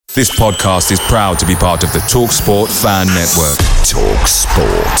This podcast is proud to be part of the TalkSport Fan Network.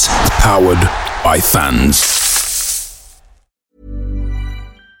 TalkSport. Powered by fans.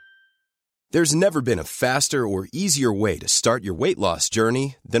 There's never been a faster or easier way to start your weight loss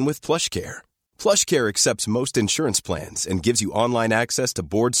journey than with PlushCare. PlushCare accepts most insurance plans and gives you online access to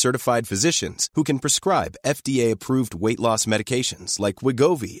board-certified physicians who can prescribe FDA-approved weight loss medications like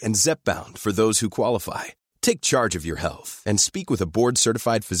Wegovy and Zepbound for those who qualify. Take charge of your health and speak with a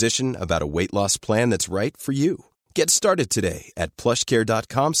board-certified physician about a weight loss plan that's right for you. Get started today at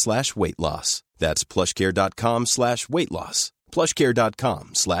plushcare.com/weight loss. That's plushcare.com/weight loss.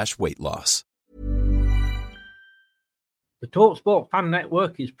 plushcare.com/weight loss. The TalkSport Fan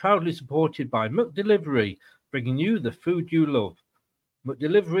Network is proudly supported by McDelivery, bringing you the food you love.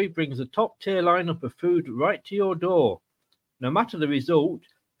 McDelivery brings a top-tier lineup of food right to your door. No matter the result,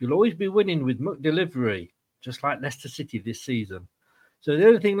 you'll always be winning with McDelivery, just like Leicester City this season. So the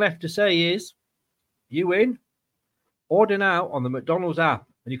only thing left to say is, you win. Order now on the McDonald's app,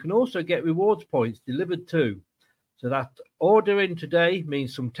 and you can also get rewards points delivered too. So that ordering today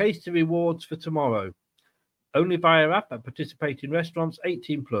means some tasty rewards for tomorrow. Only via app at participating restaurants,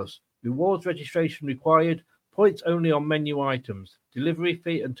 18+. Rewards registration required. Points only on menu items. Delivery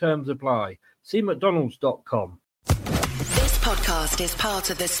fee and terms apply. See mcdonalds.com. This podcast is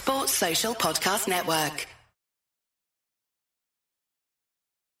part of the Sports Social Podcast Network.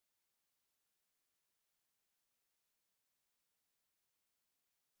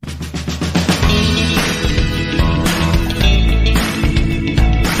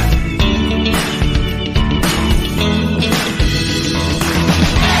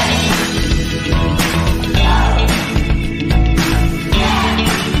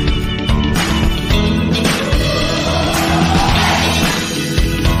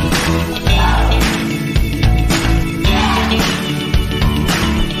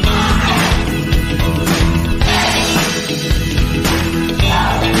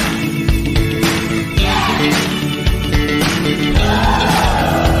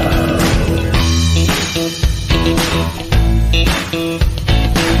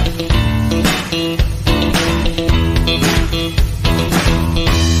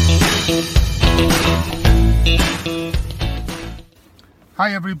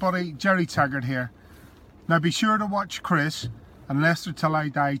 Hi everybody, Jerry Taggart here. Now be sure to watch Chris and Leicester Till I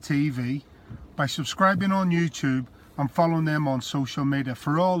Die TV by subscribing on YouTube and following them on social media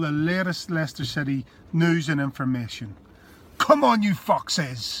for all the latest Leicester City news and information. Come on you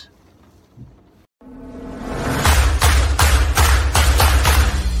foxes!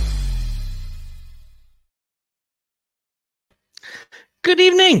 Good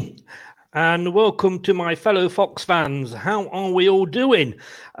evening and welcome to my fellow Fox fans. How are we all doing?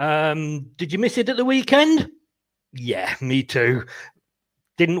 Did you miss it at the weekend? Yeah, me too.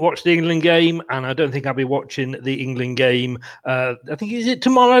 Didn't watch the England game, and I don't think I'll be watching the England game. I think, is it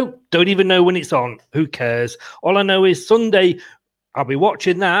tomorrow? Don't even know when it's on. Who cares? All I know is Sunday I'll be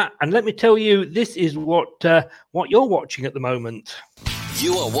watching that, and let me tell you, this is what you're watching at the moment.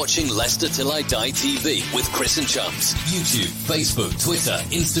 You are watching Leicester Till I Die TV with Chris and Chums. YouTube, Facebook, Twitter,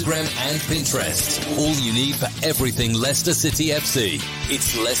 Instagram and Pinterest. All you need for everything Leicester City FC.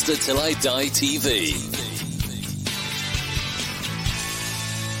 It's Leicester Till I Die TV.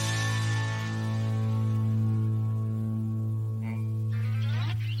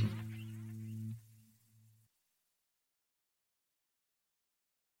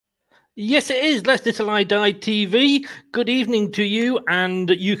 Yes, it is Leicester Till I Die TV. Good evening to you, and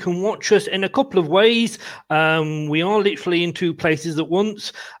you can watch us in a couple of ways. We are literally in two places at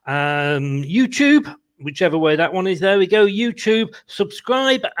once. YouTube, whichever way that one is, there we go. YouTube,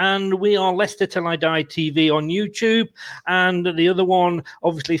 subscribe, and we are Leicester Till I Die TV on YouTube. And the other one,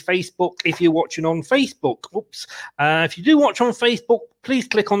 obviously, Facebook, if you're watching on Facebook. Oops. If you do watch on Facebook, please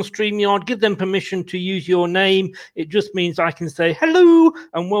click on StreamYard, give them permission to use your name. It just means I can say hello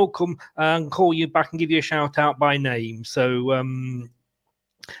and welcome and call you back and give you a shout out by name. So, in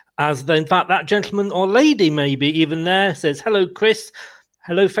fact, that gentleman or lady, maybe even there, says, hello, Chris.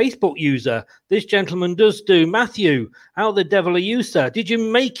 Hello, Facebook user. This gentleman does do. Matthew, how the devil are you, sir? Did you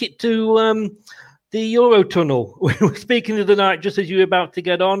make it to the Eurotunnel? We were speaking the other night just as you were about to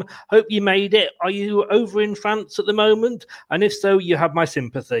get on. Hope you made it. Are you over in France at the moment? And if so, you have my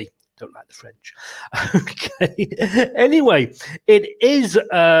sympathy. Don't like the French. Okay. Anyway, it is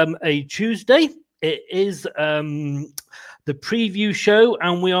a Tuesday. It is the preview show,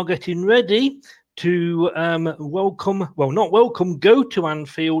 and we are getting ready to go to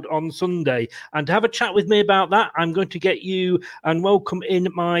Anfield on Sunday. And to have a chat with me about that, I'm going to get you and welcome in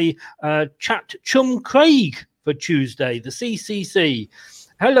my chat chum Craig for Tuesday, the CCC.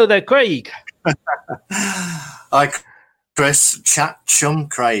 Hello there, Craig. Hi, Chris. Chat chum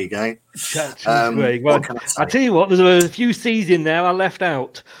Craig, eh? Chat chum Craig. Well, I tell you what, there's a few C's in there I left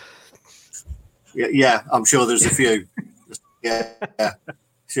out. Yeah, I'm sure there's a few. Yeah.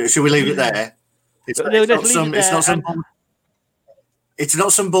 Should we leave it there? It's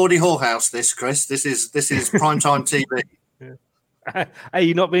not some bawdy whorehouse, this, Chris. This is primetime TV. Hey,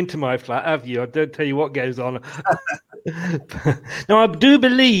 you've not been to my flat, have you? I don't tell you what goes on. Now, I do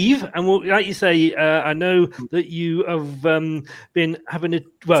believe, and like you say, I know that you have been having you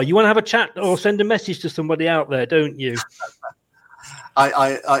want to have a chat or send a message to somebody out there, don't you?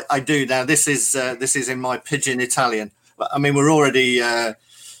 I do now. This is in my pidgin Italian. I mean, we're already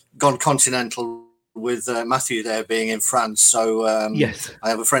gone continental with Matthew there being in France. So yes, I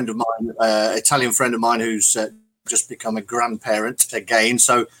have a friend of mine, Italian friend of mine, who's just become a grandparent again.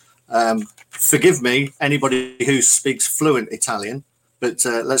 So forgive me, anybody who speaks fluent Italian, but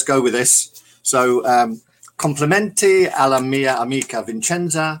let's go with this. So complimenti alla mia amica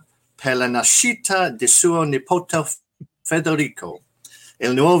Vincenza per la nascita di suo nipote Federico,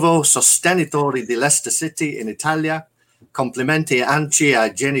 il nuovo sostenitore di Leicester City in Italia. Complimenti anche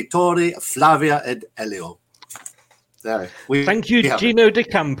ai genitori Flavia ed Elio. There. Thank you, Gino De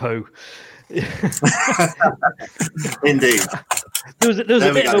Campo. Indeed. There was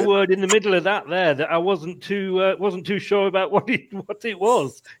a bit of a word in the middle of that there that I wasn't too sure about what it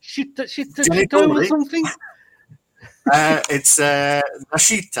was. Shito or something? It's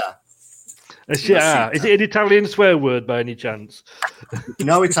nascita. Is it an Italian swear word by any chance?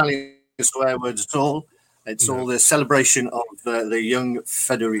 No Italian swear words at all. It's all the celebration of the young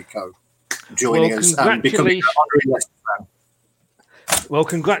Federico joining us and becoming an honorary Leicester fan. Well,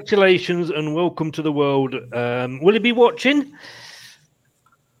 congratulations and welcome to the world. Will he be watching?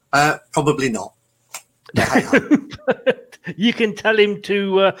 Probably not. You can tell him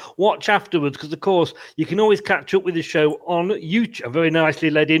to watch afterwards because, of course, you can always catch up with the show on YouTube. Very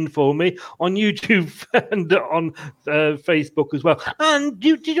nicely led in for me on YouTube and on Facebook as well. And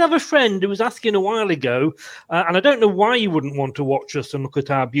did you have a friend who was asking a while ago, and I don't know why you wouldn't want to watch us and look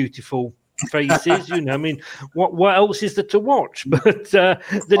at our beautiful faces, I mean, what else is there to watch? But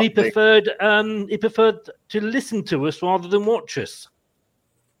that he preferred to listen to us rather than watch us.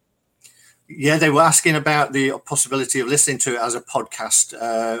 Yeah, they were asking about the possibility of listening to it as a podcast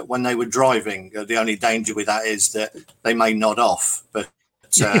when they were driving. The only danger with that is that they may nod off. But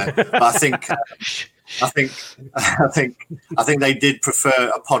I think they did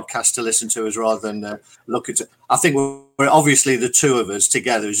prefer a podcast to listen to us rather than look at it. I think we're obviously the two of us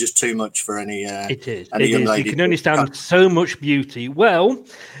together is just too much for any. It is. Young lady. You can only stand so much beauty. Well,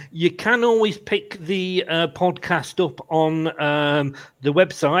 you can always pick the podcast up on the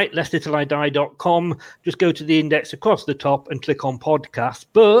website, LeicesterTillIDie.com. Just go to the index across the top and click on podcast.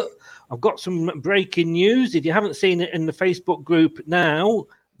 But I've got some breaking news. If you haven't seen it in the Facebook group now,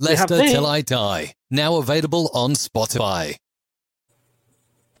 Leicester Till I Die, now available on Spotify.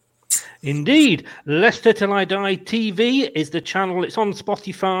 Indeed, Leicester Till I Die TV is the channel. It's on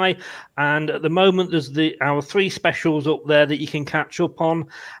Spotify, and at the moment there's our 3 specials up there that you can catch up on,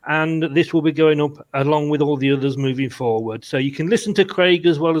 and this will be going up along with all the others moving forward. So you can listen to Craig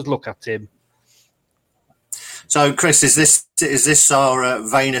as well as look at him. So, Chris, is this our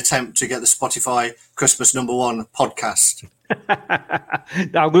vain attempt to get the Spotify Christmas #1 podcast?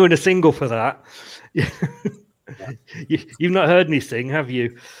 I'm doing a single for that. You've not heard me sing, have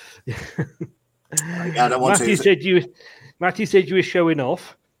you? I don't want Matthew to. Matthew said you were showing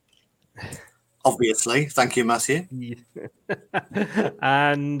off. Obviously. Thank you, Matthew.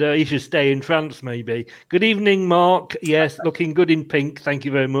 And he should stay in France, maybe. Good evening, Mark. Yes, looking good in pink. Thank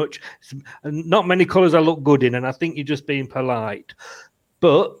you very much. Not many colours I look good in, and I think you're just being polite.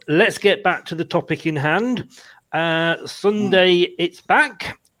 But let's get back to the topic in hand. Sunday, it's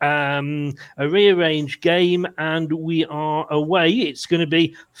back. A rearranged game, and we are away. It's going to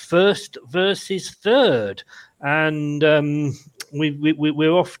be first versus third, and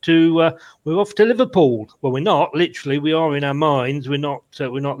we're off to Liverpool. Well, we're not literally. We are in our minds. We're not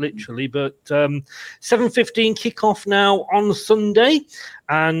literally. But 7:15 kickoff now on Sunday,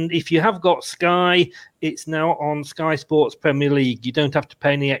 and if you have got Sky, it's now on Sky Sports Premier League. You don't have to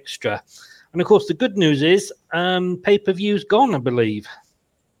pay any extra. And of course, the good news is pay-per-view's gone, I believe.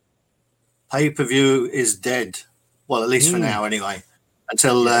 Pay-per-view is dead. Well, at least for now, anyway.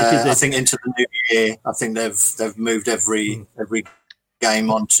 Until I think into the new year, I think they've moved every game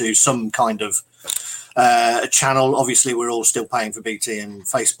onto some kind of a channel. Obviously, we're all still paying for BT and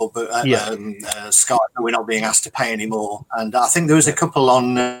Facebook, but Sky, we're not being asked to pay anymore. And I think there was a couple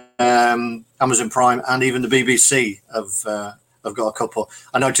on Amazon Prime and even the BBC have have got a couple.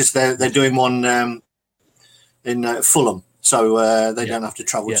 I noticed they're doing one in Fulham, so they don't have to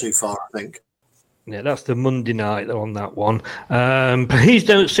travel too far, I think. Yeah, that's the Monday night on that one. Please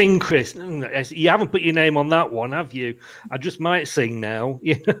don't sing, Chris. You haven't put your name on that one, have you? I just might sing now.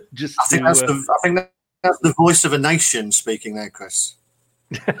 I think that's the voice of a nation speaking there, Chris.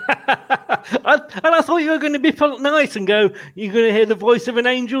 I thought you were going to be nice and go, you're going to hear the voice of an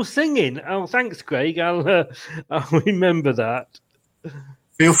angel singing. Oh, thanks, Craig. I'll remember that.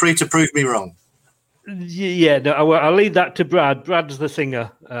 Feel free to prove me wrong. Yeah, no, I'll leave that to Brad. Brad's the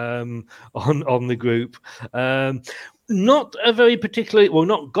singer on the group. Not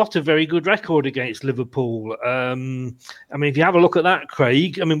got a very good record against Liverpool. I mean, if you have a look at that,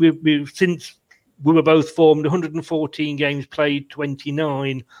 Craig, I mean, we've since we were both formed, 114 games played,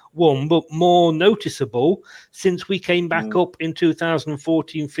 29 won, but more noticeable, since we came back up in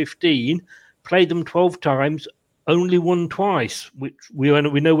 2014-15, played them 12 times, only won twice, which we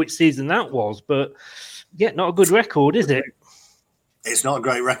know which season that was, but not a good record, is it? It's not a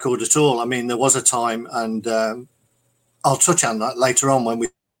great record at all. I mean, there was a time, and I'll touch on that later on when we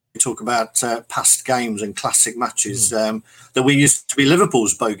talk about past games and classic matches, that we used to be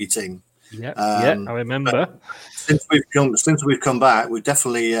Liverpool's bogey team. Yeah, I remember. Since we've come back, we've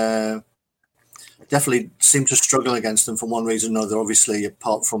definitely seemed to struggle against them for one reason or another. Obviously,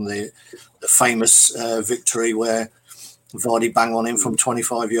 apart from the famous victory where Vardy banged on in from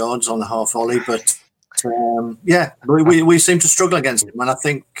 25 yards on the half volley, but we seem to struggle against them, and I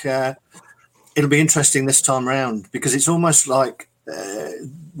think it'll be interesting this time round because it's almost like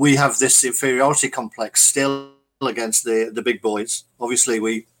we have this inferiority complex still against the big boys. Obviously,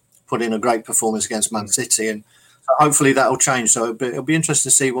 we put in a great performance against Man City, and hopefully that will change. So it'll be interesting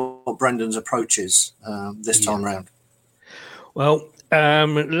to see what Brendan's approach is this time round. Well,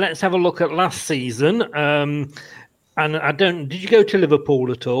 let's have a look at last season. And did you go to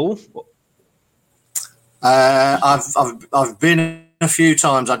Liverpool at all? I've been a few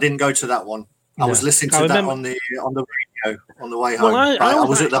times. I didn't go to that one. I was listening to that on the radio on the way home. Well,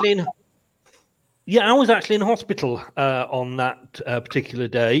 I was actually in hospital on that particular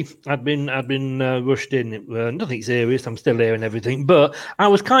day. I'd been rushed in. Nothing serious. I'm still here and everything. But I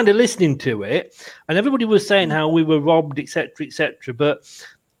was kind of listening to it, and everybody was saying how we were robbed, etc., etc. But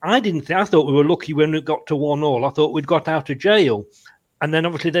I didn't think. I thought we were lucky when it got to 1-1. I thought we'd got out of jail, and then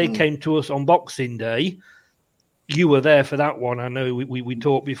obviously they came to us on Boxing Day. You were there for that one. I know we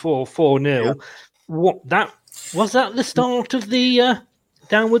talked before. 4-0. Yeah. Was that the start of the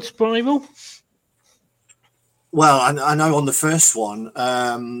downward spiral? Well, I know on the first one,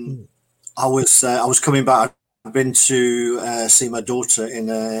 I was coming back. I've been to see my daughter in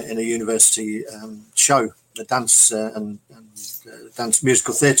a university show, a dance and dance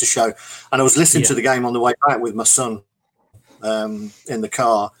musical theatre show, and I was listening to the game on the way back with my son in the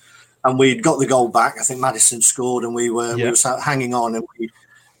car, and we'd got the goal back. I think Maddison scored, and we were hanging on, and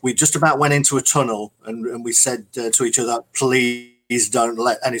we just about went into a tunnel, and we said to each other, "Please don't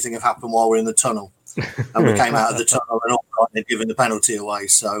let anything have happened while we're in the tunnel." And we came out of the tunnel and all right, they'd given the penalty away.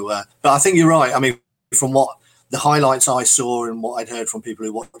 So, but I think you're right. I mean, from what the highlights I saw and what I'd heard from people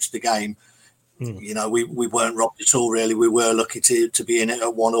who watched the game, you know, we weren't robbed at all. Really, we were lucky to be in it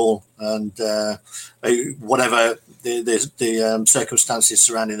at 1-1, and whatever the circumstances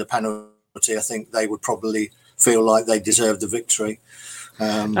surrounding the penalty, I think they would probably feel like they deserved the victory.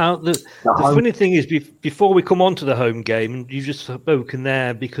 Now, the funny thing is, before we come on to the home game, and you've just spoken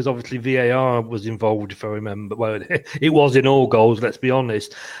there because obviously VAR was involved, if I remember. Well, it was in all goals, let's be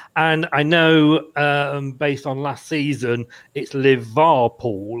honest. And I know based on last season, it's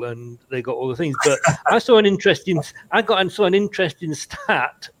Liverpool and they got all the things. But I saw an interesting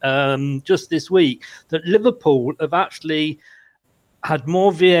stat just this week that Liverpool have actually had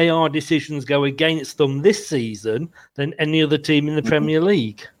more VAR decisions go against them this season than any other team in the Premier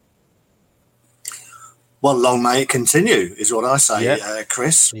League. Well, long may it continue, is what I say,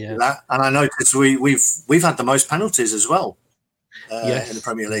 Chris. Yeah. And I noticed we've had the most penalties as well in the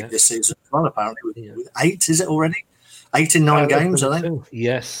Premier League this season as well, apparently. With 8, is it already? 8 in 9 games, I think.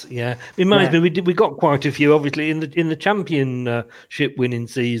 Yes, yeah. It reminds me, we got quite a few, obviously, in the championship winning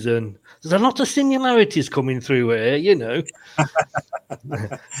season. There's a lot of similarities coming through here, you know.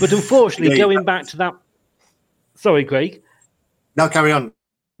 But unfortunately, going back to that... Sorry, Craig. No, carry on.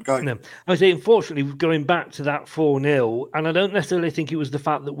 Go ahead. No, I was saying, unfortunately, going back to that 4-0, and I don't necessarily think it was the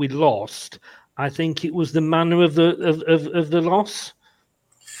fact that we lost. I think it was the manner of the loss.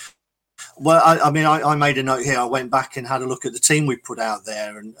 Well, I made a note here. I went back and had a look at the team we put out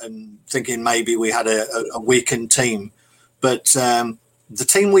there and thinking maybe we had a weakened team. But the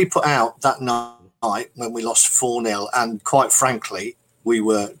team we put out that night when we lost 4-0, and quite frankly, we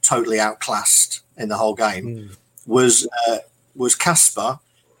were totally outclassed in the whole game, was Casper,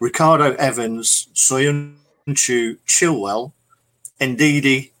 Ricardo Evans, Soyuncu, Chilwell,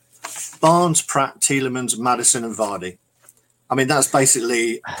 Ndidi, Barnes, Pratt, Tielemans, Maddison, and Vardy. I mean, that's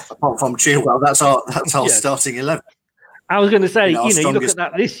basically, apart from Chilwell, that's our starting 11. I was going to say, you look at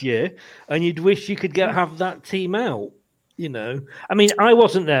that this year, and you'd wish you could have that team out. I mean, I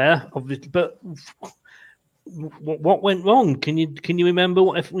wasn't there, obviously, but what went wrong? Can you remember?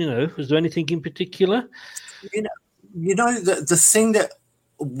 Was there anything in particular? The thing that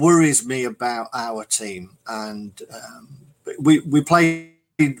worries me about our team, and we've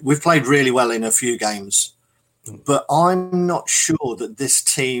played really well in a few games, but I'm not sure that this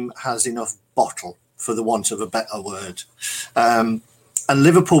team has enough bottle, for the want of a better word. And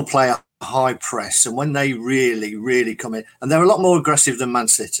Liverpool play a high press, and when they really, really come in, and they're a lot more aggressive than Man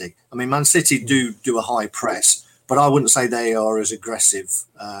City. I mean, Man City do a high press, but I wouldn't say they are as aggressive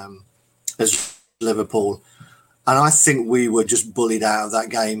as Liverpool. And I think we were just bullied out of that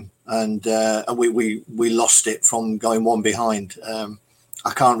game, and we lost it from going one behind.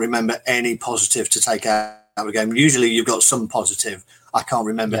 I can't remember any positive to take out of a game. Usually you've got some positive. I can't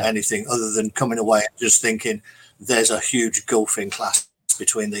remember anything other than coming away and just thinking there's a huge gulf in class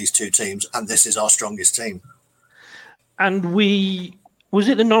between these two teams, and this is our strongest team. And was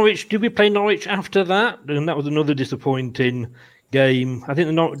it the Norwich? Did we play Norwich after that? And that was another disappointing game. I think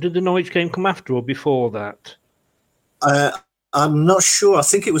did the Norwich game come after or before that? I'm not sure. I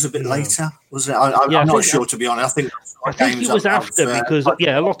think it was a bit later, wasn't it? I'm not sure, to be honest. I think it was after because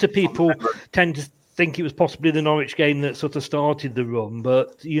a lot of people tend to think it was possibly the Norwich game that sort of started the run.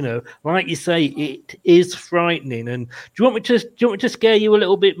 But like you say, it is frightening. And do you want me to scare you a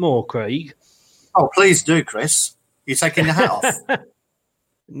little bit more, Craig? Oh, please do, Chris. You're taking the hat off.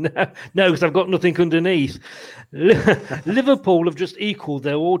 No, because I've got nothing underneath. Liverpool have just equalled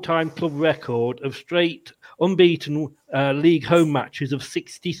their all-time club record of straight unbeaten league home matches of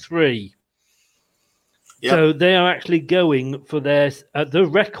 63. Yep. So they are actually going for the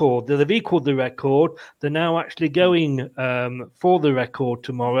record. They've equalled the record. They're now actually going for the record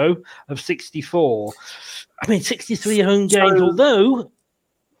tomorrow of 64. I mean, 63 home games. Although,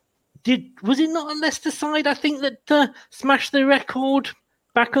 was it not a Leicester side? I think that smashed the record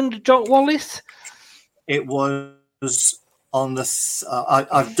back under Jock Wallace. It was on the.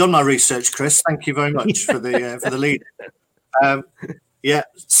 I've done my research, Chris. Thank you very much for the lead.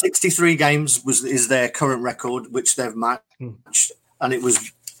 63 games is their current record, which they've matched, and it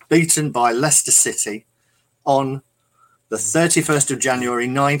was beaten by Leicester City on the 31st of January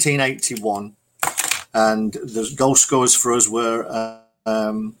 1981, and the goal scorers for us were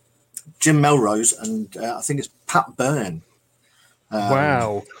Jim Melrose and I think it's Pat Byrne.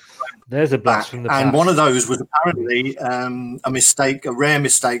 Wow, there's a blast from the past. And one of those was apparently a rare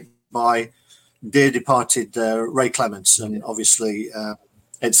mistake by dear departed Ray Clements, and obviously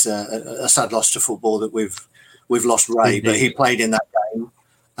it's a sad loss to football that we've lost Ray, but he played in that game,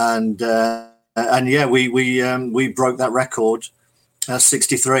 and we broke that record,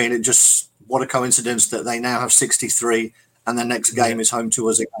 63, and it just, what a coincidence that they now have 63, and the next game is home to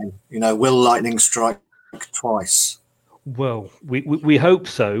us again. Will lightning strike twice? Well, we hope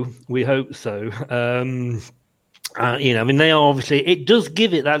so. We hope so. I mean, they are obviously. It does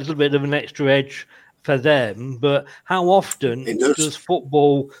give it that little bit of an extra edge for them. But how often does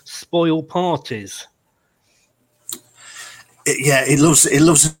football spoil parties? It loves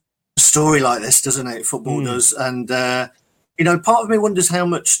a story like this, doesn't it? Football does, and part of me wonders how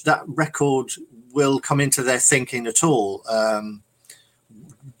much that record will come into their thinking at all.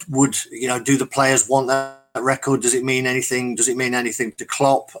 Do the players want that record? Does it mean anything? Does it mean anything to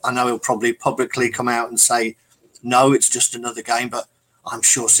Klopp? I know he'll probably publicly come out and say, no, it's just another game, but I'm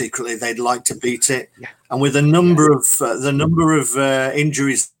sure secretly they'd like to beat it. Yeah. And with the number of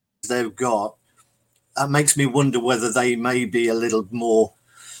injuries they've got, that makes me wonder whether they may be a little more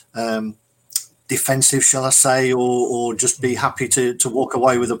defensive, shall I say, or just be happy to walk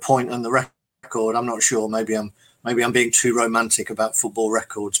away with a point on the record. I'm not sure. Maybe I'm being too romantic about football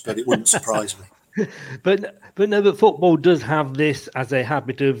records, but it wouldn't surprise me. But football does have this as a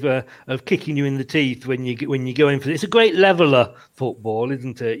habit of kicking you in the teeth when you go in for it. It's a great leveler, football,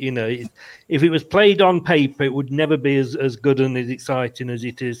 isn't it? If it was played on paper, it would never be as good and as exciting as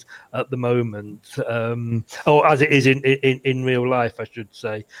it is at the moment, or as it is in real life, I should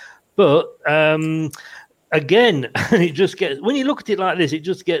say. But again, it just gets, when you look at it like this, it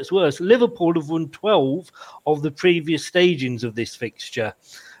just gets worse. Liverpool have won 12 of the previous stagings of this fixture.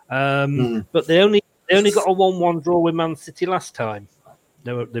 But they only got a 1-1 draw with Man City last time.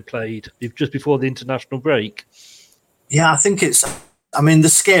 They played just before the international break. Yeah, I think it's. I mean, the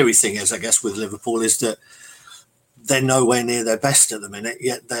scary thing is, I guess, with Liverpool is that they're nowhere near their best at the minute.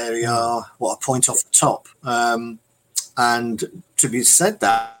 Yet they are a point off the top. And to be said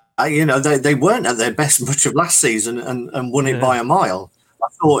that, they weren't at their best much of last season and won it by a mile. I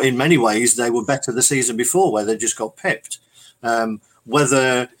thought in many ways they were better the season before, where they just got pipped.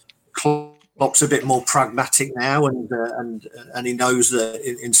 Whether Klopp's a bit more pragmatic now, and he knows that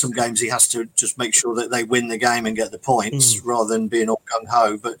in some games he has to just make sure that they win the game and get the points rather than being all gung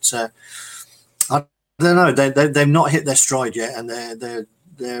ho. But I don't know, they've not hit their stride yet, and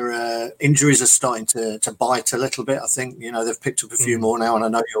their injuries are starting to bite a little bit. I think they've picked up a few more now, and I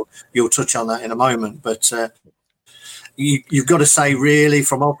know you'll touch on that in a moment. But you've got to say, really,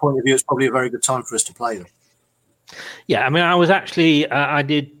 from our point of view, it's probably a very good time for us to play them. Yeah, I mean, I was actually I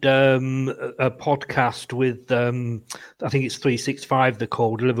did a podcast with I think it's 365, they're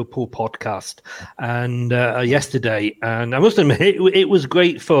called, Liverpool podcast, and yesterday, and I must admit it was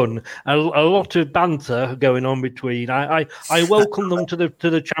great fun. A lot of banter going on between. I welcome them to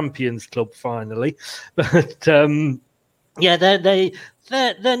the Champions Club finally, but yeah, they're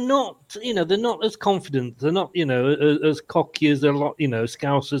not, they're not as confident. They're not, as cocky as a lot,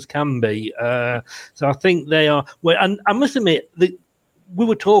 Scousers can be. So I think they are. Well, and I must admit that we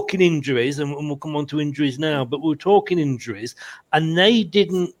were talking injuries, and we'll come on to injuries now. But we were talking injuries, and they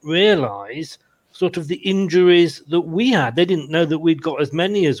didn't realise sort of the injuries that we had. They didn't know that we'd got as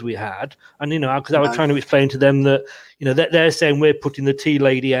many as we had. And because I was trying to explain to them that they're saying we're putting the tea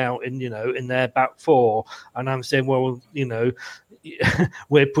lady out in their back four, and I'm saying, well,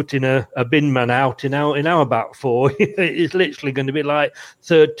 we're putting a bin man out in our back four. It's literally going to be like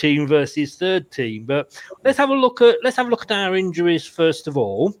third team versus third team. But let's have a look at our injuries first of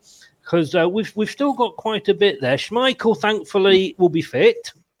all, because we've still got quite a bit there. Schmeichel, thankfully, will be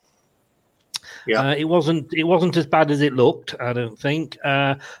fit. Yeah, it wasn't as bad as it looked, I don't think.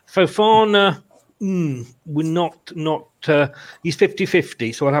 Fofana, we're not. He's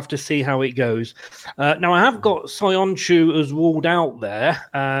 50-50, so I'll have to see how it goes. Now I have got Soyuncu as ruled out there,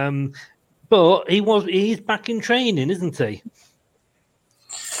 but he's back in training, isn't he?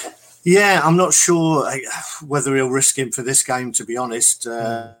 Yeah, I'm not sure whether he'll risk him for this game. To be honest,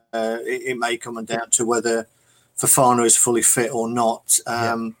 it may come down to whether Fofana is fully fit or not.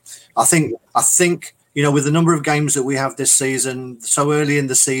 I think with the number of games that we have this season, so early in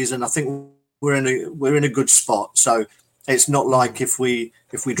the season, I think we're in a good spot. So it's not like if we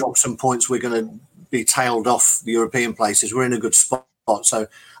drop some points, we're going to be tailed off the European places. We're in a good spot. So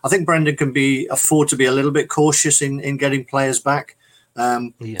I think Brendan can afford to be a little bit cautious in getting players back.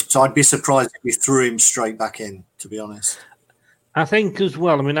 So I'd be surprised if we threw him straight back in, to be honest. I think as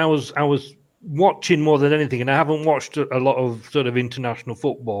well. I mean, I was watching more than anything, and I haven't watched a lot of sort of international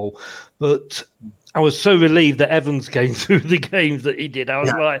football, but I was so relieved that Evans came through the games that he did. I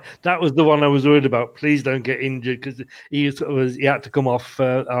was like, that was the one I was worried about. Please don't get injured, because he had to come off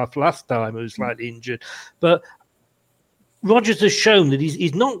last time. He was slightly injured, but Rodgers has shown that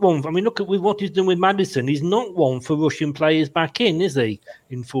he's not one. I mean, look at what he's done with Maddison. He's not one for rushing players back in, is he?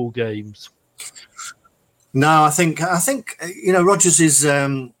 In full games. No, I think Rodgers is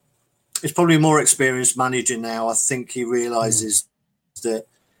probably a more experienced manager now. I think he realises that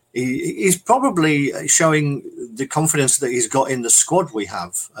he's probably showing the confidence that he's got in the squad we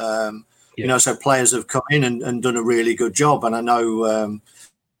have. So players have come in and done a really good job. And I know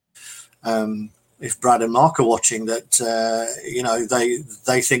if Brad and Mark are watching that,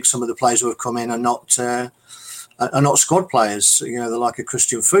 they think some of the players who have come in are not squad players. The like a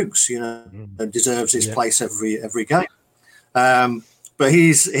Christian Fuchs, deserves his place every game. But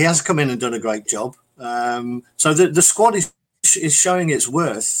he has come in and done a great job. So the squad is showing its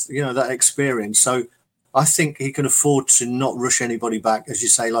worth, that experience. So I think he can afford to not rush anybody back, as you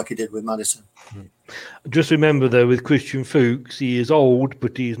say, like he did with Maddison. Just remember, though, with Christian Fuchs, he is old,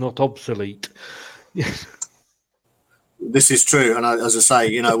 but he is not obsolete. This is true. And as I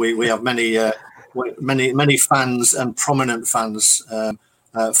say, we have many fans and prominent fans,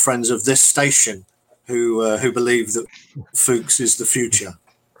 friends of this station, who believe that Fuchs is the future.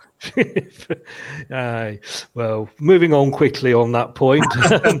 Well, moving on quickly on that point,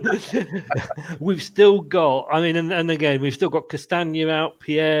 we've still got. I mean, and again, we've still got Castagna out,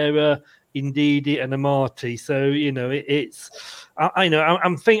 Piera, Ndidi, and Amati. So it's.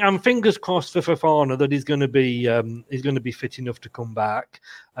 I'm fingers crossed for Fofana that he's going to be fit enough to come back.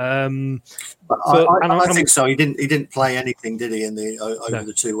 I think so. He didn't play anything, did he, over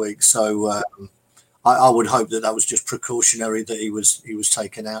the 2 weeks? So. I would hope that was just precautionary, that he was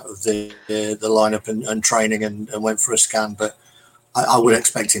taken out of the lineup and training and went for a scan. But I would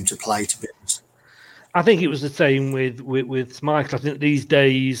expect him to play, to be honest. I think it was the same with Schmeichel. I think these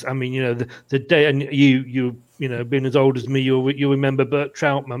days, I mean, the day, and you being as old as me, you remember Bert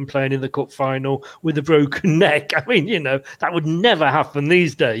Troutman playing in the cup final with a broken neck. I mean, that would never happen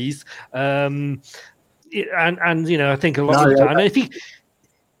these days. And I think a lot of the time,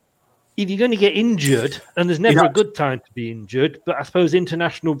 if you're going to get injured, and there's never a good time to be injured, but I suppose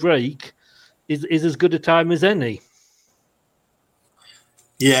international break is as good a time as any.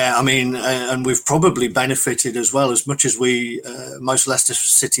 Yeah, I mean, and we've probably benefited as well, as much as we, most Leicester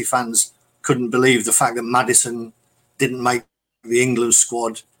City fans couldn't believe the fact that Maddison didn't make the England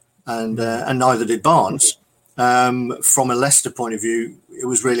squad, and neither did Barnes. From a Leicester point of view, it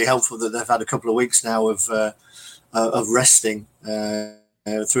was really helpful that they've had a couple of weeks now of resting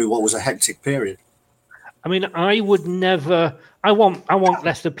through what was a hectic period. I mean, I would never. I want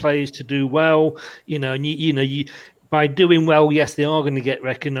Leicester players to do well. By doing well, yes, they are going to get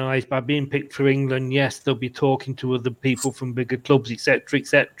recognised. By being picked for England, yes, they'll be talking to other people from bigger clubs, etc.,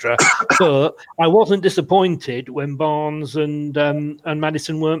 etc. But I wasn't disappointed when Barnes and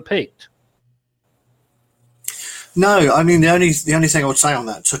Maddison weren't picked. No, I mean the only thing I would say on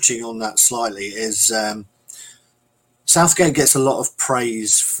that, touching on that slightly, is Southgate gets a lot of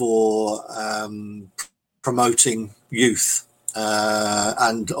praise for promoting youth,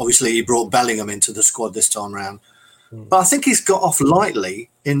 and obviously he brought Bellingham into the squad this time round. But I think he's got off lightly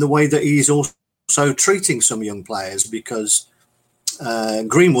in the way that he's also treating some young players, because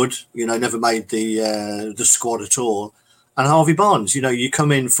Greenwood, never made the squad at all, and Harvey Barnes, you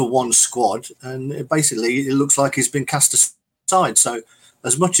come in for one squad, and basically it looks like he's been cast aside. So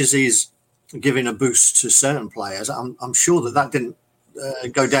as much as he's giving a boost to certain players, I'm sure that didn't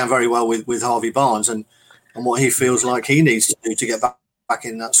go down very well with Harvey Barnes and what he feels like he needs to do to get back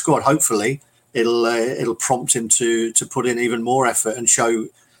in that squad. Hopefully it'll prompt him to put in even more effort and show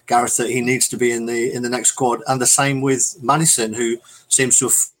Gareth that he needs to be in the next squad. And the same with Maddison, who seems to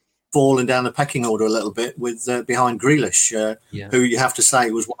have fallen down the pecking order a little bit with behind Grealish, who you have to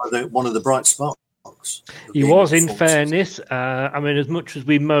say was one of the bright spots. He was, in fairness. I mean, as much as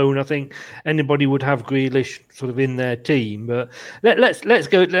we moan, I think anybody would have Grealish sort of in their team. But let's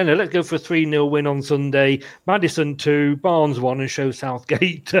go. Let's go for a 3-0 win on Sunday. Maddison 2, Barnes 1, and show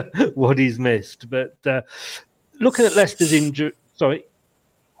Southgate what he's missed. But looking at Leicester's injury, sorry.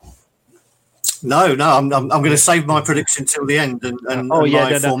 No, I'm going to save my prediction till the end.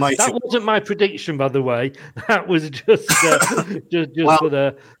 Formation. That wasn't my prediction, by the way. That was just for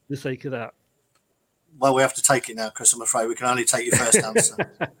the sake of that. Well, we have to take it now, Chris. I'm afraid we can only take your first answer.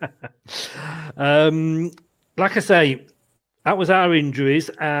 Like I say, that was our injuries,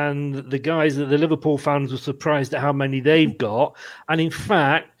 and the guys, the Liverpool fans, were surprised at how many they've got. And in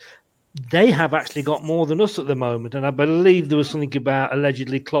fact, they have actually got more than us at the moment. And I believe there was something about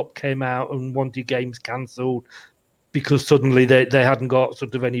allegedly Klopp came out and wanted games cancelled because suddenly they hadn't got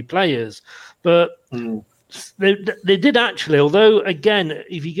sort of any players. But they did actually, although, again,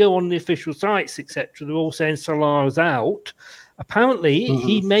 if you go on the official sites, etc., they're all saying Salah's out. Apparently,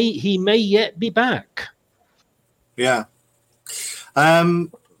 he may yet be back. Yeah.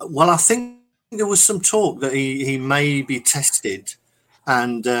 Well, I think there was some talk that he may be tested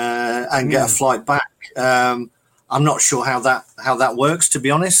and get a flight back. I'm not sure how that works, to be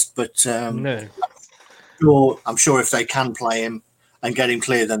honest, but no. I'm sure if they can play him and get him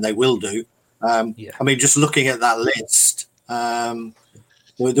clear, then they will do. I mean, just looking at that list, there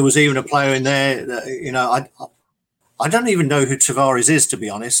was even a player in there that, I don't even know who Tavares is, to be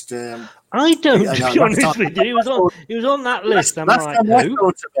honest. I don't, to be honest with you. He was on that list. I'm like,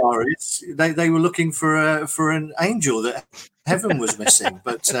 who? Tavares, they were looking for an angel that heaven was missing.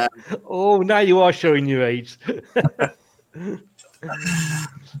 But now you are showing your age. But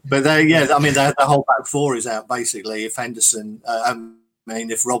the whole back four is out basically. If Henderson,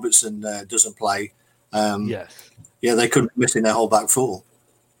 if Robertson doesn't play, they couldn't be missing their whole back four.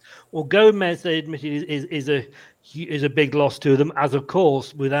 Well, Gomez, they admitted, is a big loss to them, as of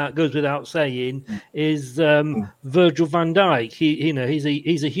course, goes without saying, is Virgil van Dijk.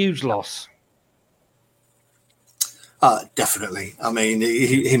 He's a huge loss. Definitely. I mean,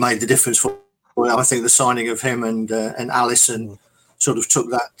 he made the difference for. I think the signing of him and Alisson sort of took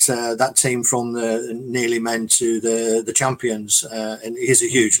that team from the nearly men to the champions, and he's a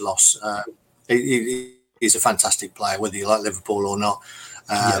huge loss. He's a fantastic player, whether you like Liverpool or not.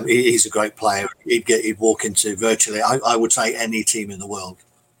 He's a great player. He'd walk into virtually, I would say, any team in the world.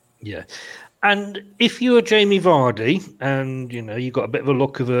 Yeah. And if you were Jamie Vardy, and you've got a bit of a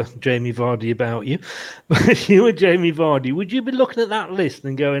look of a Jamie Vardy about you, but if you were Jamie Vardy, would you be looking at that list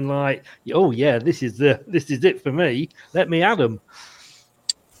and going like, "Oh yeah, this is it for me. Let me add them."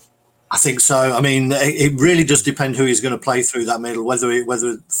 I think so. I mean, it really does depend who he's going to play through that middle. Whether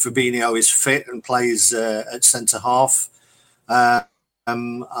Fabinho is fit and plays at centre half.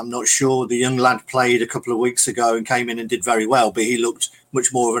 I'm not sure. The young lad played a couple of weeks ago and came in and did very well, but he looked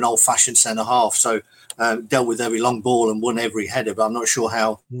much more of an old-fashioned centre half. So dealt with every long ball and won every header. But I'm not sure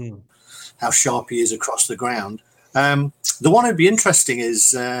how sharp he is across the ground. The one that'd be interesting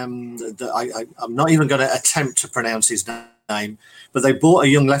is that I'm not even going to attempt to pronounce his name, but they bought a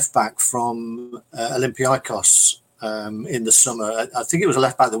young left back from Olympiacos in the summer. I think it was a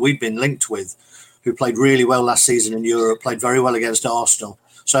left back that we'd been linked with, who played really well last season in Europe, played very well against Arsenal.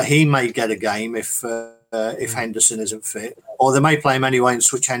 So he may get a game if Henderson isn't fit, or they may play him anyway and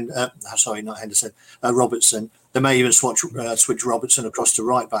switch Robertson. They may even switch Robertson across to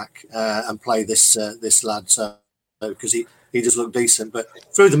right back and play this lad, so because he does look decent. But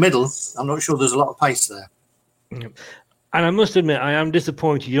through the middle, I'm not sure there's a lot of pace there. And I must admit, I am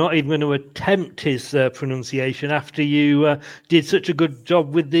disappointed you're not even going to attempt his pronunciation after you did such a good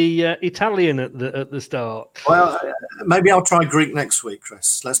job with the Italian at the start. Well, maybe I'll try Greek next week,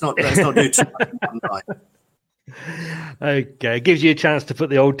 Chris. Let's not do too much one night. Okay, it gives you a chance to put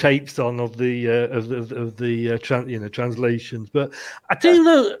the old tapes on of the translations. But I tell you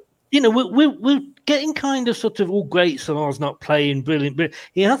though, we're getting kind of sort of, great, Salah's not playing brilliant, but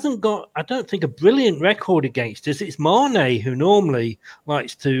he hasn't got, I don't think, a brilliant record against us. It's Mane who normally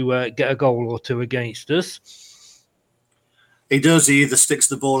likes to get a goal or two against us. He does. He either sticks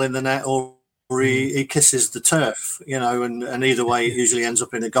the ball in the net or he kisses the turf, and either way it usually ends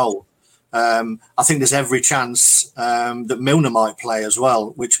up in a goal. I think there's every chance that Milner might play as well,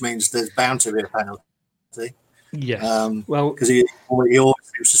 which means there's bound to be a penalty. Yeah, because he always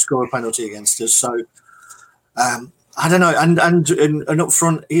seems to score a penalty against us. So I don't know, and up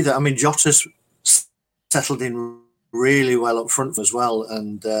front either. I mean, Jota's settled in really well up front as well,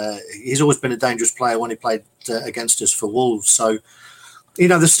 and he's always been a dangerous player when he played against us for Wolves. So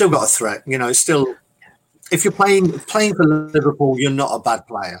they've still got a threat. It's still, if you're playing for Liverpool, you're not a bad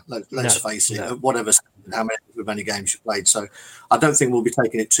player. Let's face it. No. Whatever, how many games you played. So I don't think we'll be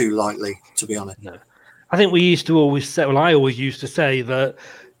taking it too lightly, to be honest. No. I think we used to always say, I always used to say that,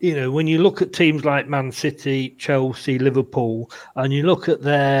 when you look at teams like Man City, Chelsea, Liverpool, and you look at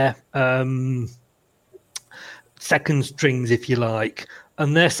their second strings, if you like,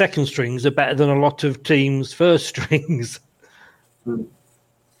 and their second strings are better than a lot of teams' first strings. I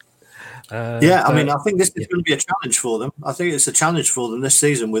mean, I think this is going to be a challenge for them. I think it's a challenge for them this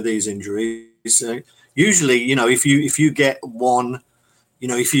season with these injuries. Usually, if you get one,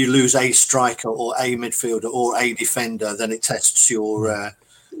 if you lose a striker or a midfielder or a defender, then it tests your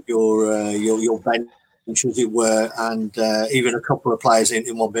bench, as it were, and even a couple of players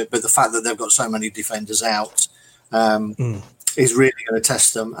in one bit. But the fact that they've got so many defenders out is really going to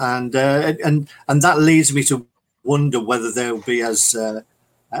test them, and that leads me to wonder whether they'll be as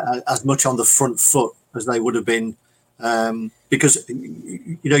much on the front foot as they would have been, because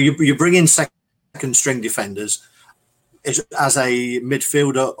you bring in second string defenders. As a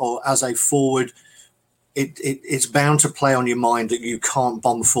midfielder or as a forward, it's bound to play on your mind that you can't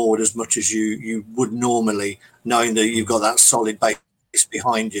bomb forward as much as you would normally, knowing that you've got that solid base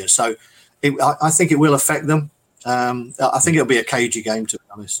behind you. So I think it will affect them. I think it'll be a cagey game, to be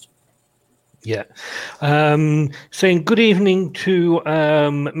honest. Yeah. Saying good evening to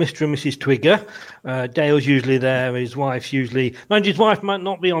Mr. and Mrs. Twigger. Dale's usually there. His wife's usually... Mind you, his wife might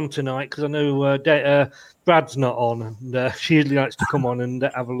not be on tonight because I know Brad's not on. And she usually likes to come on and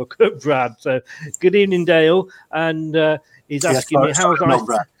have a look at Brad. So good evening, Dale. And he's asking me,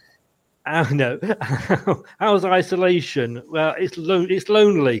 how's isolation? Well, it's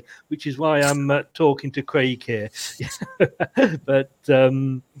lonely, which is why I'm talking to Craig here. But...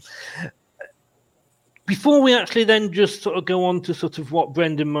 before we actually then just sort of go on to sort of what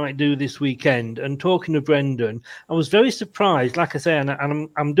Brendan might do this weekend, and talking to Brendan, I was very surprised, like I say, and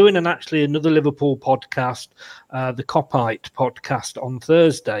I'm doing another Liverpool podcast, the Copite podcast on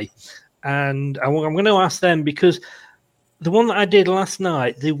Thursday, and I'm going to ask them, because the one that I did last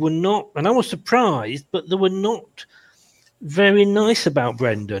night, they were not, and I was surprised, but they were not very nice about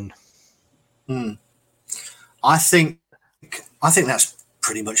Brendan. I think that's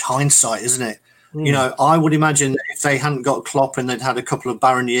pretty much hindsight, isn't it? I would imagine if they hadn't got Klopp and they'd had a couple of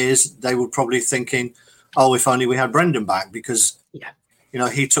barren years, they were probably thinking, oh, if only we had Brendan back, because,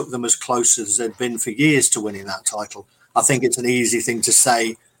 he took them as close as they'd been for years to winning that title. I think it's an easy thing to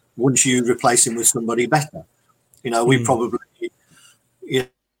say once you replace him with somebody better. We probably,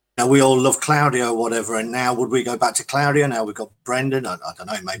 we all love Claudio or whatever, and now would we go back to Claudio? Now we've got Brendan. I don't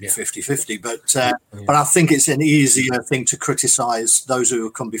know, maybe 50-50, but I think it's an easier thing to criticise those who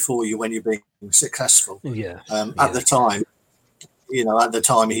have come before you when you're being successful. At the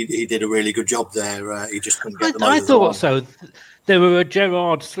time, he did a really good job there. He just couldn't get them over. I thought so. They were a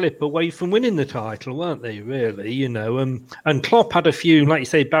Gerrard slip away from winning the title, weren't they, really? And Klopp had a few, like you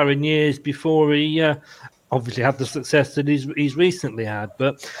say, barren years before he obviously had the success that he's recently had.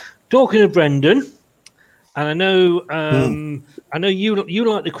 But talking of Brendan, and I know you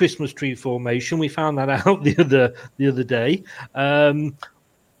like the Christmas tree formation. We found that out the other day.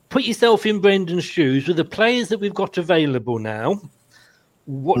 Put yourself in Brendan's shoes with the players that we've got available now.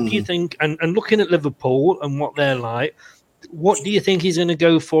 What do you think? And looking at Liverpool and what they're like, what do you think he's going to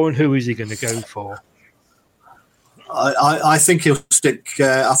go for, and who is he going to go for? I think he'll stick.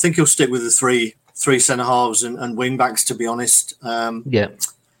 I think he'll stick with the three centre halves and wing backs. To be honest, I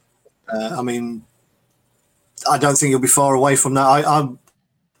mean, I don't think he'll be far away from that.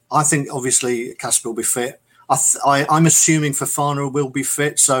 I think obviously Kasper will be fit. I'm assuming Fofana will be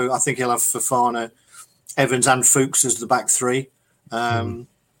fit, so I think he'll have Fofana, Evans, and Fuchs as the back three. I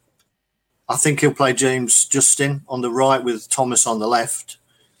think he'll play James Justin on the right with Thomas on the left.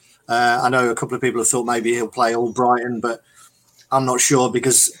 I know a couple of people have thought maybe he'll play Albrighton, but I'm not sure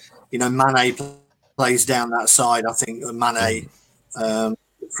because, Mane plays down that side. I think Mane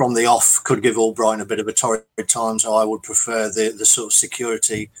from the off could give Albrighton a bit of a torrid time, so I would prefer the sort of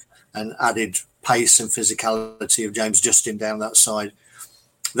security and added pace and physicality of James Justin down that side.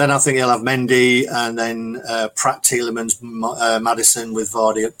 Then I think he'll have Mendy and then Pratt, Tielemans, Maddison with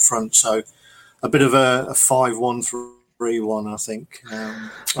Vardy up front. So a bit of a 5-1-3-1, I think. I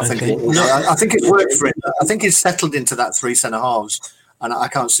think it's worked for him. I think he's settled into that three centre halves, and I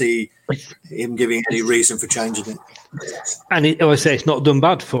can't see him giving any reason for changing it. And I say it's not done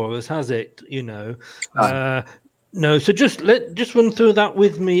bad for us, has it? No, so just run through that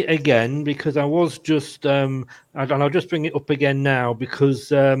with me again, because I was just and I'll just bring it up again now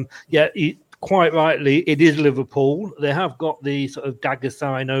because quite rightly it is Liverpool. They have got the sort of dagger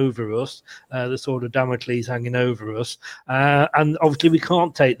sign over us, the sort of Damocles hanging over us, and obviously we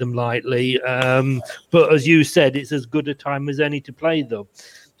can't take them lightly. But as you said, it's as good a time as any to play them.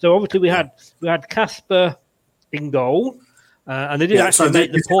 So obviously we had Kasper in goal, and they did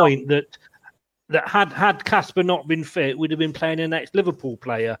make the point that had Kasper not been fit, we'd have been playing an ex-Liverpool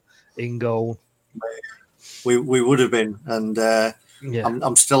player in goal. We would have been, and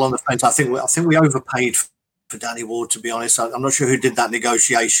I'm still on the fence. I think we overpaid for Danny Ward. To be honest, I'm not sure who did that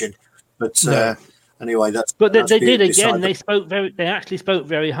negotiation, but anyway, that's. But they did again. They actually spoke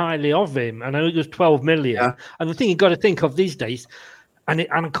very highly of him. I know it was 12 million, and the thing you've got to think of these days, and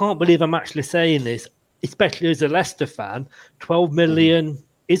I can't believe I'm actually saying this, especially as a Leicester fan, 12 million.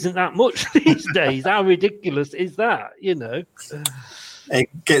 Isn't that much these days? How ridiculous is that? It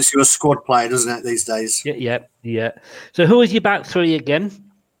gets you a squad player, doesn't it, these days? Yeah. So who is your back three again?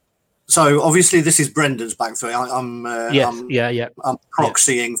 So obviously this is Brendan's back three. I'm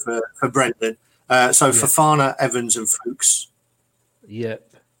proxying for Brendan. Fofana, Evans, and Fuchs.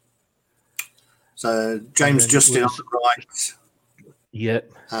 Yep. So James Justin on the right.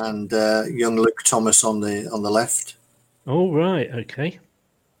 Yep. And young Luke Thomas on the left. Oh right, okay.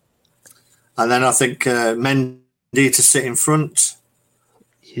 And then I think Mendy to sit in front.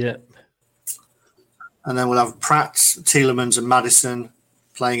 Yep. And then we'll have Pratt, Tielemans and Maddison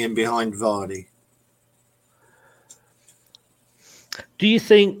playing in behind Vardy. Do you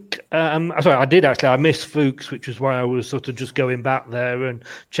think... sorry, I did actually. I missed Fuchs, which is why I was sort of just going back there and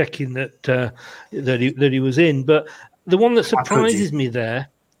checking that he was in. But the one that surprises me there...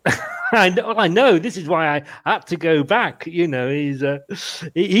 I know. This is why I had to go back. He's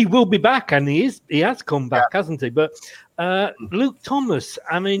he will be back, and he has come back, hasn't he? But Luke Thomas.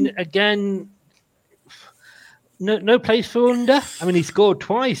 I mean, again, no place for under. I mean, he scored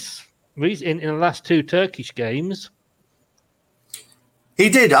twice in the last two Turkish games. He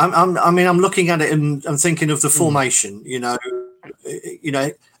did. I'm looking at it and I'm thinking of the formation.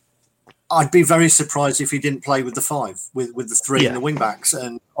 I'd be very surprised if he didn't play with the five, with the three in the wing backs.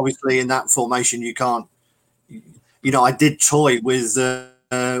 And obviously in that formation, you can't, I did toy with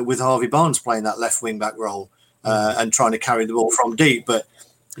Harvey Barnes playing that left wing back role and trying to carry the ball from deep. But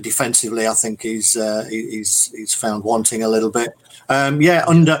defensively, I think he's found wanting a little bit.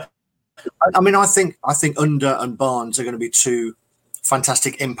 Under. I think Under and Barnes are going to be two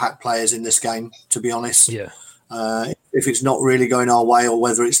fantastic impact players in this game, to be honest. Yeah. If it's not really going our way or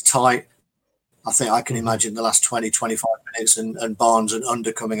whether it's tight, I think I can imagine the last 20, 25 minutes and Barnes and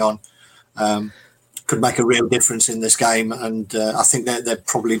Under coming on could make a real difference in this game. And I think they're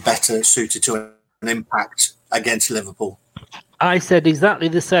probably better suited to an impact against Liverpool. I said exactly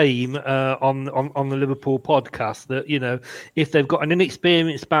the same on the Liverpool podcast, that, you know, if they've got an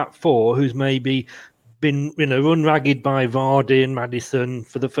inexperienced back four who's maybe been, you know, run ragged by Vardy and Maddison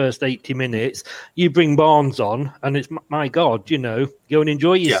for the first 80 minutes, you bring Barnes on and it's, my God, you know, go and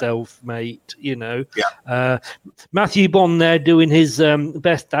enjoy yourself, mate, you know. Matthew Bond there doing his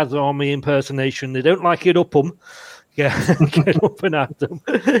best Daz Army impersonation. They don't like it up them. Get up and at them.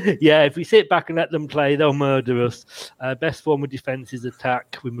 If we sit back and let them play, they'll murder us. Best form of defence is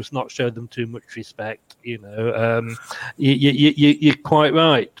attack. We must not show them too much respect. You know, you're quite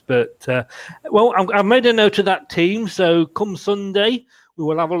right. But I've made a note of that team. So come Sunday, we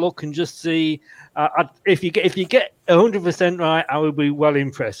will have a look and just see. If you get 100% right, I will be well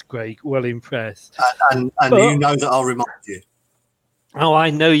impressed, Craig. Well impressed. And you know that I'll remind you. Oh, I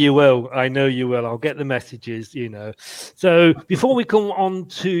know you will. I'll get the messages, you know. So before we come on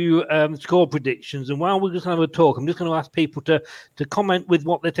to score predictions, and while we're just having a talk, I'm just going to ask people to comment with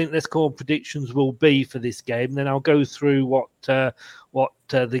what they think their score predictions will be for this game. Then I'll go through what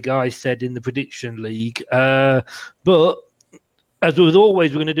the guys said in the prediction league. But as with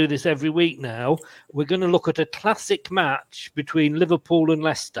always, we're going to do this every week now. We're going to look at a classic match between Liverpool and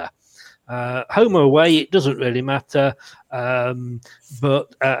Leicester. Home or away, it doesn't really matter,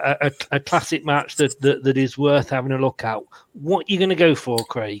 but a classic match that is worth having a look at. What are you going to go for,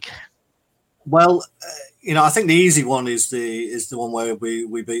 Craig? Well, you know, I think the easy one is the one where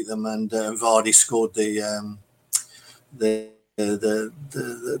we beat them and Vardy scored the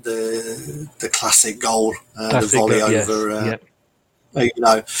classic goal, the volley over. You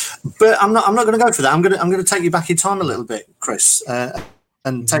know, but I'm not going to go for that. I'm going to take you back in time a little bit, Chris.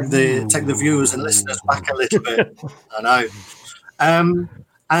 And take the viewers and listeners back a little bit. I know.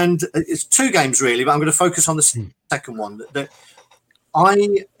 And it's two games really, but I'm going to focus on the second one.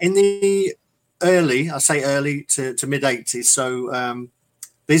 In the early to mid 80s. So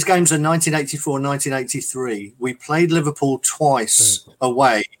these games are 1984 and 1983. We played Liverpool twice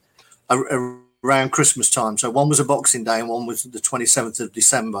away around Christmas time. So one was a Boxing Day and one was the 27th of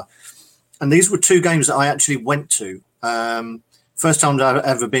December. And these were two games that I actually went to. First time I've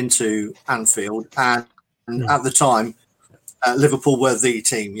ever been to Anfield, and at the time, Liverpool were the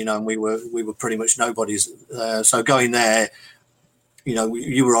team, you know, and we were pretty much nobodies. So going there, you know,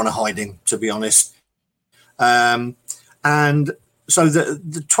 you were on a hiding, to be honest. And so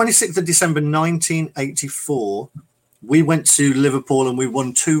the 26th of December 1984, we went to Liverpool and we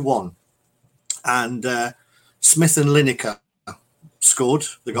won 2-1. And Smith and Lineker scored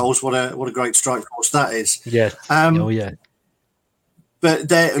the goals. What a great strike force that is. Yeah.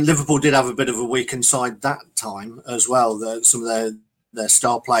 But Liverpool did have a bit of a weakened side that time as well. Some of their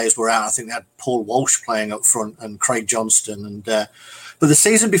star players were out. I think they had Paul Walsh playing up front and Craig Johnston. And but the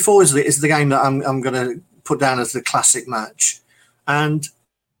season before is the game that I'm going to put down as the classic match. And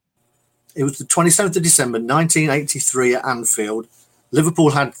it was the 27th of December, 1983 at Anfield.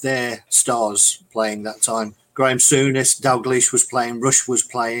 Liverpool had their stars playing that time. Graham Souness, Dalglish was playing, Rush was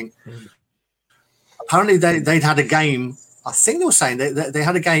playing. Apparently they'd had a game. I think they were saying they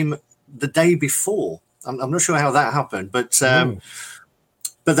had a game the day before. I'm not sure how that happened, but they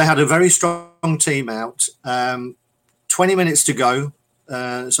had a very strong team out. 20 minutes to go,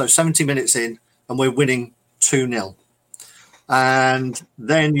 so 70 minutes in, and we're winning 2-0. And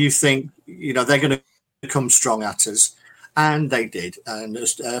then you think, you know, they're going to come strong at us, and they did. And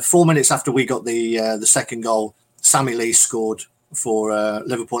just 4 minutes after we got the second goal, Sammy Lee scored for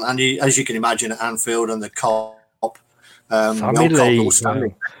Liverpool, and as you can imagine, at Anfield and the Kop. Yeah, I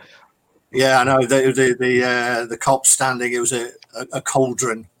know the Kop standing. It was a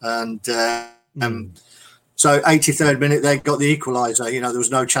cauldron, and so 83rd minute they got the equaliser. You know, there was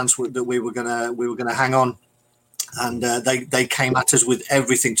no chance that we were gonna hang on, and they came at us with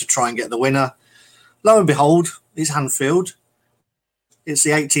everything to try and get the winner. Lo and behold, it's Anfield. It's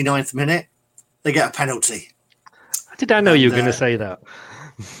the 89th minute. They get a penalty. Did I know you were going to say that?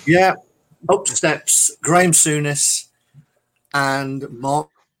 Yeah, up steps Graham Souness. And Mark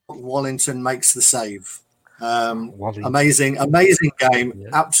Wallington makes the save. Amazing game.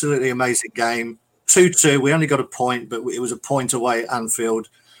 Absolutely amazing game. 2-2. We only got a point, but it was a point away at Anfield.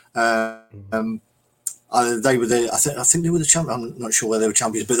 They were I think they were the champions. I'm not sure where they were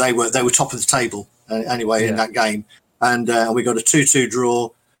champions, but they were top of the table anyway in that game. And we got a 2-2 draw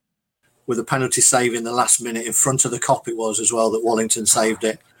with a penalty save in the last minute in front of the Kop. It was as well that Wallington saved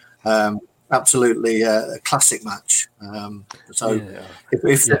it. Absolutely a classic match. If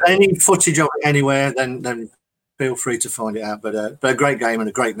there's any footage of it anywhere, then feel free to find it out. But a great game and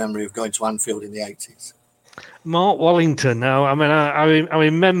a great memory of going to Anfield in the 80s. Mark Wallington. Now, I mean, I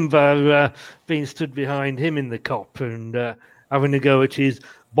remember being stood behind him in the Kop and having a go at his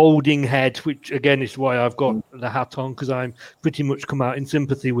balding head, which again is why I've got the hat on, because I'm pretty much come out in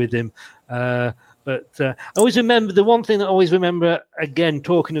sympathy with him. But I always remember, the one thing that I always remember, again,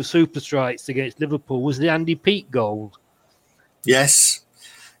 talking of super strikes against Liverpool, was the Andy Peake goal. Yes.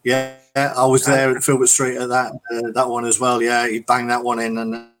 Yeah, I was there at Filbert Street at that one as well. Yeah, he banged that one in,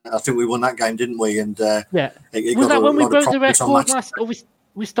 and I think we won that game, didn't we? And was that when we broke the record last? Or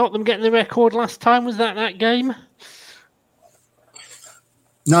we stopped them getting the record last time? Was that game?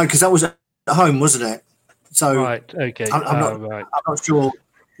 No, because that was at home, wasn't it? So right, okay, I'm not sure.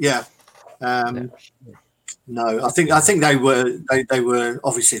 Yeah, no, I think they were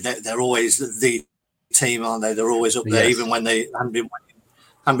obviously they're always the team, aren't they? They're always up there, even when they haven't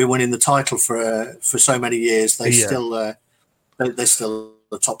been winning the title for so many years. They're still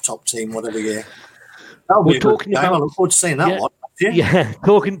the top team, whatever year. We're talking about. I look forward to seeing that one. Yeah,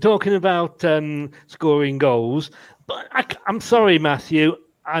 talking about scoring goals. But I'm sorry, Matthew.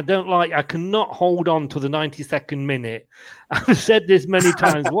 I cannot hold on to the 92nd minute. I've said this many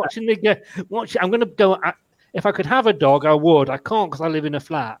times. I'm going to go. If I could have a dog, I would. I can't because I live in a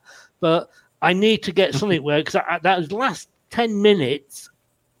flat. But I need to get something where, because that last 10 minutes,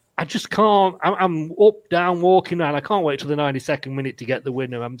 I just can't. I'm up, down, walking around. I can't wait till the 92nd minute to get the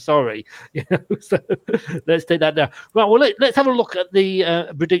winner. I'm sorry. So let's take that down. Right. Well, let's have a look at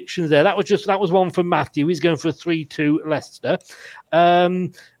the predictions there. That was one from Matthew. He's going for a 3-2 Leicester.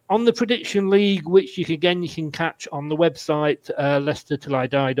 On the prediction league, which you can catch on the website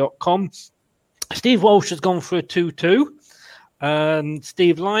leicestertillidie.com. Steve Walsh has gone for a 2-2.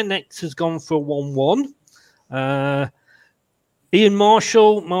 Steve Linex has gone for a 1-1. Ian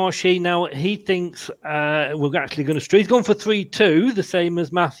Marshy, now he thinks we're actually going to streak. He's gone for 3-2, the same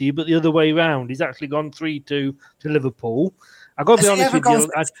as Matthew, but the other way around. He's actually gone 3-2 to Liverpool. I've got to be honest with you.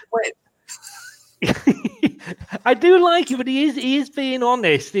 I do like it, but he is being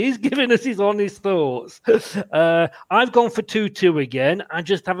honest. He's giving us his honest thoughts. I've gone for 2-2 again. I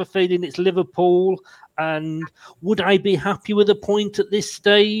just have a feeling it's Liverpool. And would I be happy with a point at this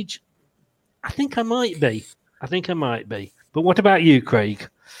stage? I think I might be. But what about you, Craig?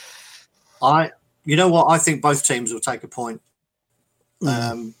 You know what? I think both teams will take a point.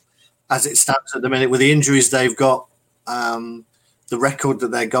 As it stands at the minute, with the injuries they've got, the record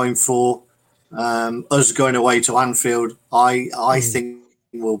that they're going for, us going away to Anfield, I think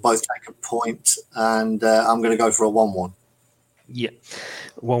we'll both take a point, and I'm going to go for a 1-1. Yeah,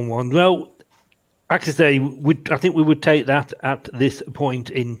 1-1. Well, like I say, I think we would take that at this point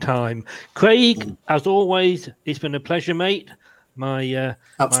in time. Craig, as always, it's been a pleasure, mate. My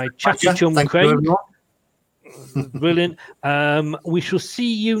chatty chum, Craig. Brilliant. We shall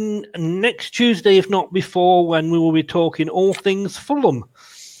see you next Tuesday, if not before, when we will be talking all things Fulham.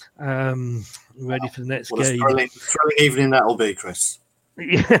 Ready for the next game. Thrilling evening that'll be, Chris.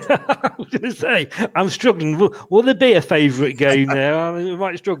 Yeah, I was going to say, I'm struggling. Will there be a favourite game there? We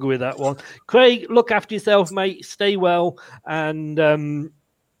might struggle with that one. Craig, look after yourself, mate. Stay well, and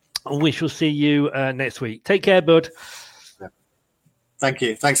we shall see you next week. Take care, bud. Yeah. Thank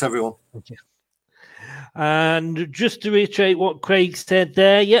you. Thanks, everyone. Thank you. And just to reiterate what Craig said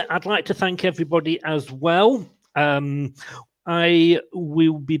there, I'd like to thank everybody as well. I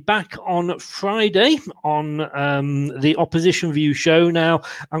will be back on Friday on the Opposition View show. Now,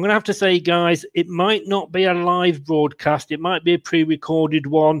 I'm going to have to say, guys, it might not be a live broadcast. It might be a pre-recorded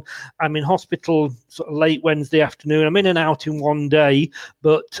one. I'm in hospital sort of late Wednesday afternoon. I'm in and out in one day,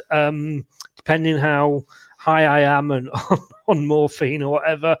 but depending how high I am and on morphine or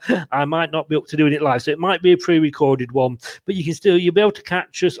whatever, I might not be up to doing it live. So it might be a pre-recorded one, but you'll be able to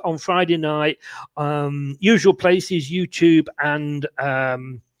catch us on Friday night. Usual places, YouTube and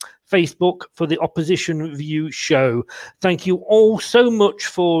Facebook for the Opposition View show. Thank you all so much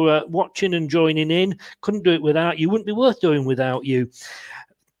for watching and joining in. Couldn't do it without you. Wouldn't be worth doing without you.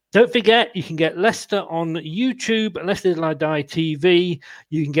 Don't forget, you can get Leicester on YouTube, Leicester Till I Die TV.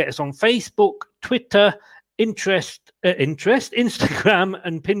 You can get us on Facebook, Twitter, Instagram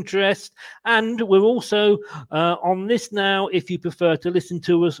and Pinterest, and we're also on this now if you prefer to listen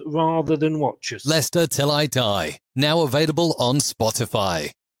to us rather than watch us. Leicester Till I Die, now available on Spotify.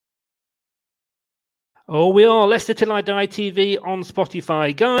 Oh, we are Leicester Till I Die TV on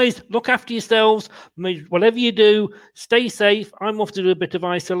Spotify. Guys, look after yourselves. Whatever you do, stay safe. I'm off to do a bit of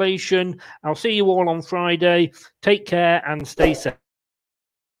isolation. I'll see you all on Friday. Take care and stay safe.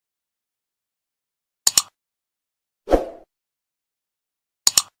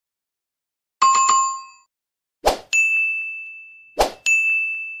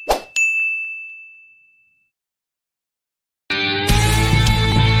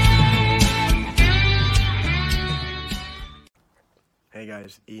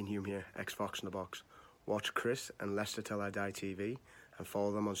 guys, Ian Hume here, ex-Fox in the Box. Watch Chris and Leicester Till I Die TV and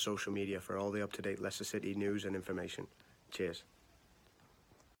follow them on social media for all the up-to-date Leicester City news and information. Cheers.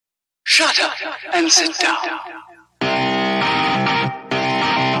 Shut up and sit down.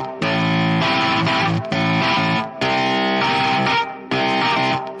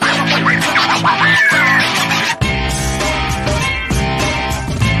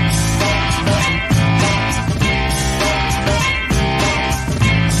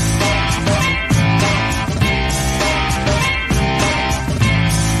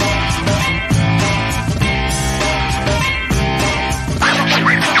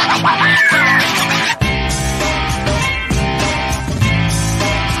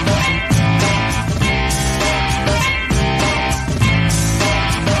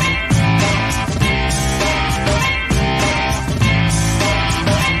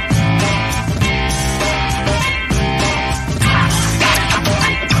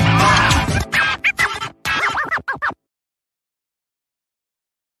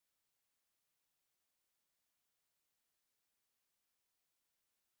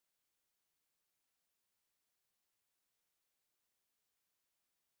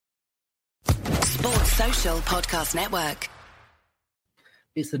 Sports Social Podcast Network.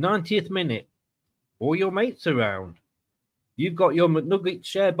 It's the 90th minute. All your mates around. You've got your McNugget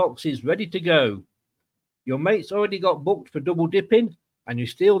share boxes ready to go. Your mates already got booked for double dipping, and you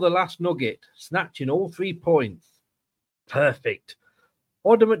steal the last nugget, snatching all 3 points. Perfect.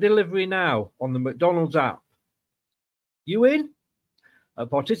 Order McDelivery now on the McDonald's app. You in? At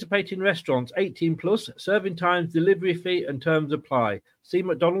participating restaurants, 18 plus, serving times, delivery fee and terms apply. See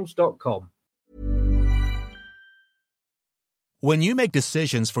mcdonalds.com. When you make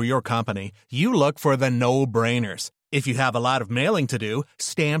decisions for your company, you look for the no-brainers. If you have a lot of mailing to do,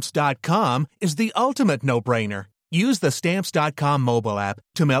 Stamps.com is the ultimate no-brainer. Use the Stamps.com mobile app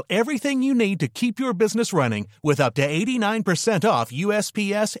to mail everything you need to keep your business running with up to 89% off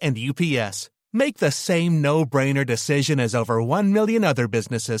USPS and UPS. Make the same no-brainer decision as over 1 million other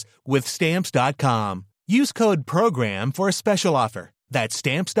businesses with Stamps.com. Use code PROGRAM for a special offer. That's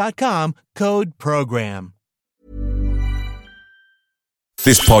Stamps.com, code PROGRAM.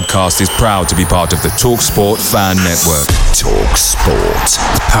 This podcast is proud to be part of the TalkSport Fan Network. TalkSport.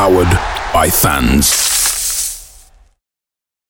 Powered by fans.